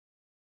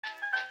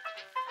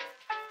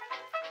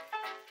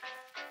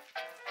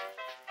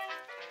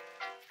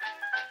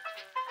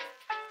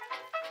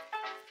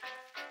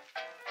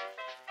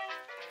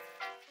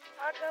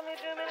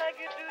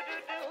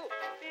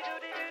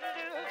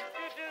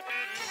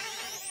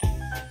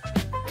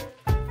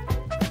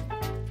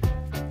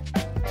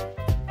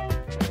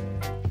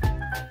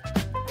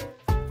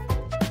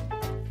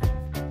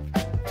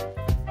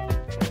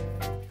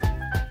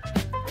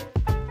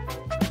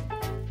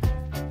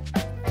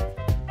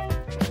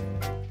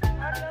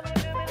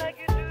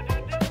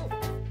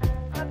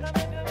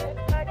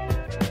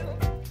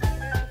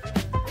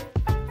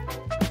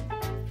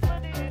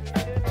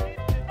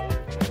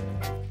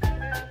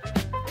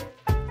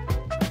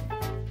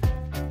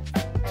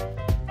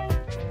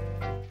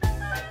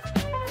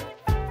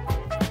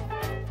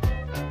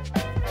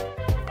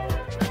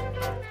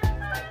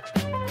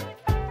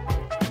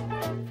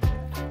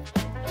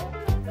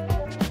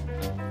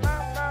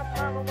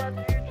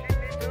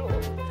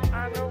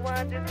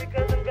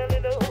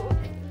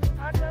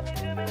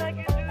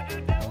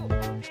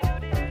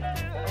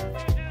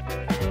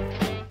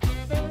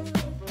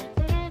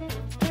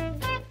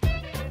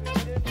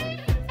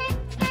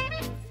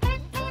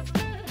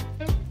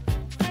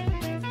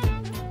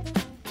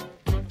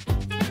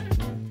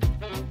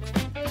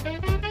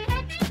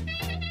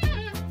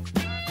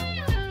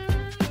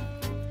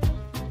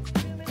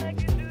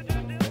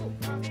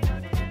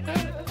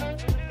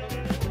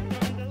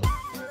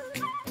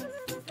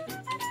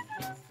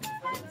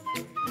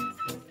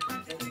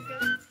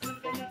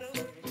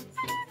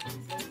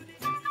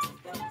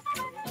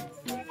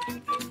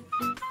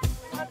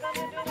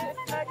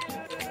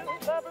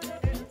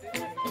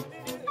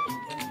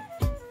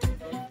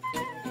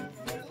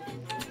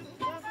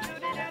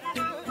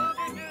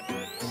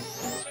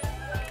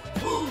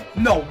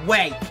No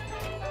way!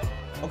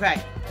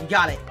 Okay, you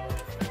got it.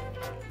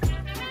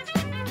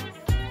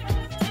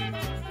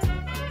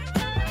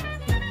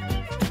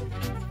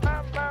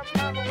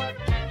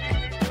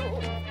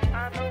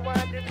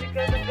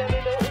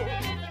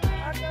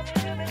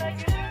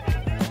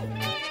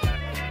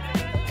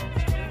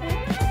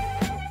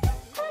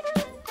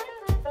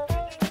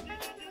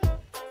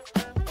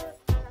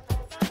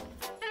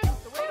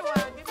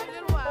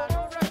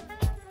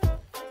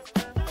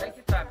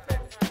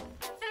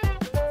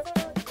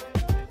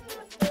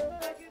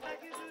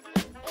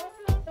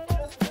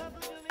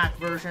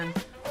 Version,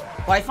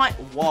 but I find,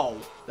 whoa,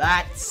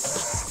 that's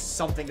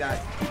something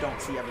that you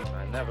don't see every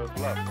time. I never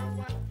bluff.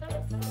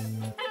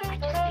 I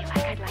just feel like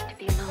I'd like to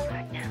be alone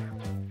right now.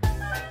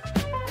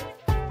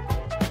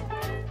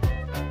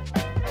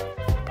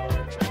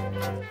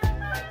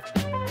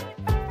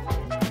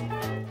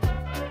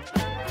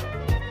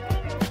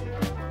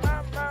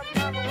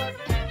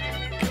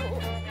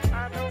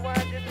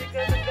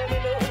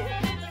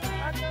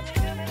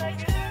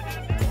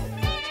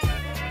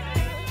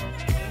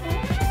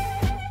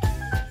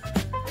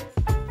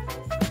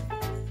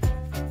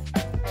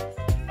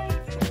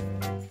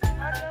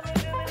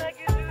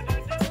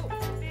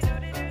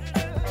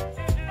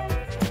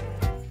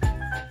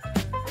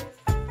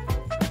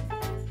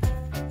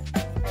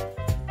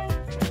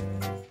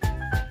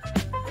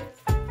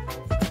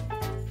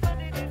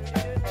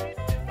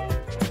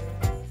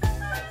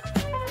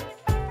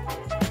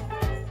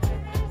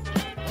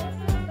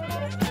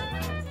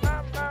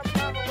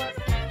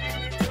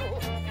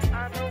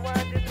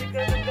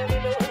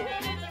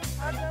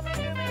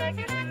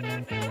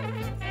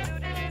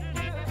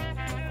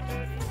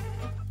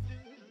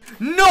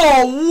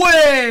 No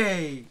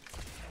way!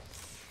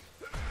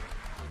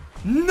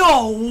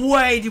 No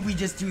way did we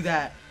just do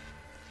that.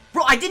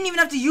 Bro, I didn't even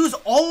have to use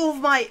all of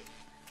my...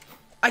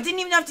 I didn't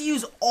even have to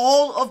use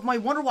all of my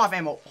Wonder Waff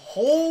ammo.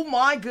 Oh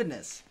my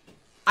goodness.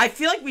 I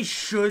feel like we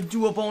should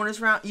do a bonus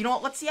round. You know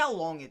what? Let's see how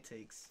long it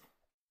takes.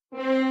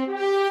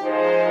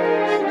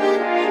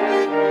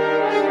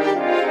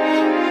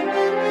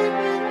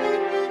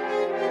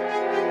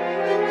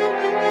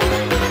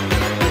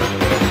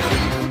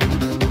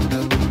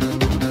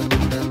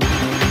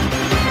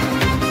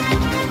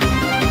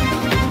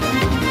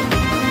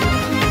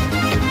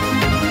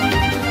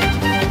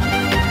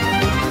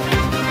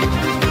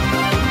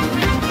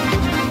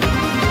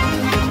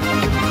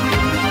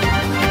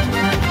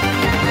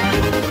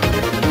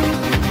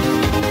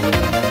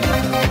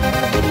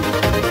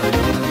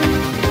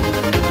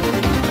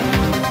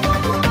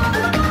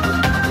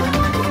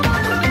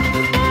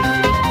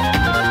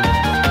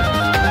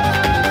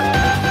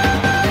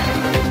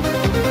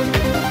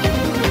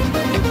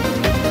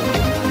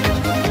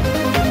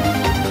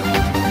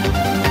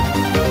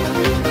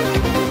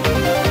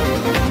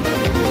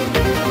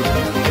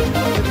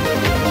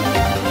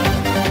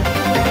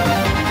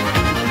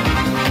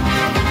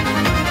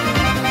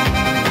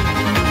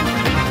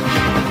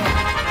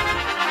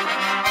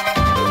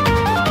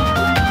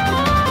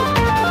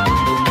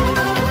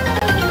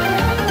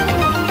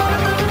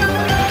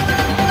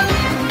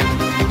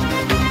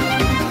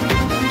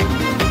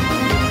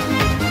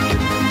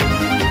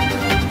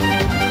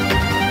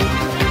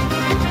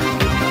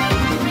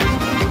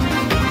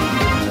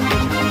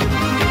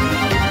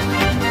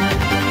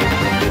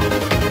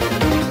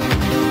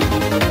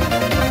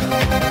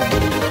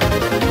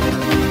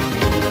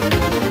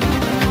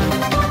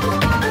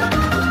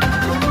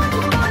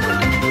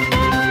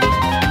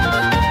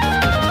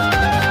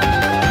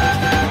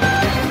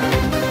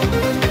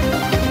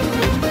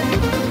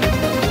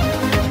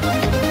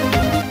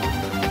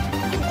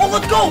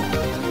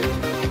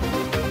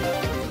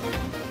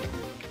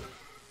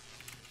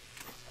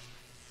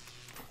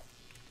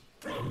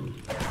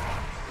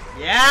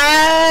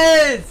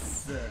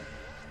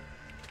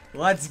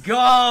 Let's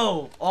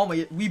go! Oh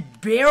my, we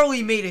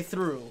barely made it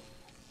through.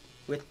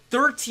 With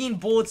 13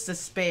 bullets to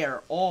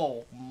spare.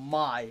 Oh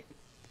my.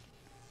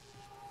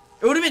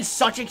 It would have been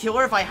such a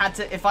killer if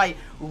I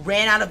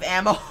ran out of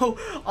ammo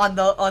on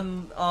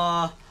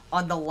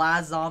the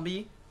last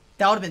zombie.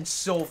 That would have been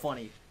so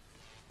funny.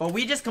 But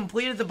we just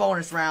completed the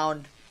bonus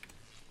round.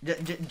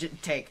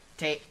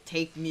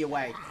 Take me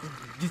away.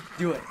 Just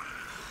do it.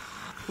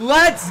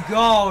 Let's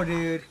go,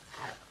 dude.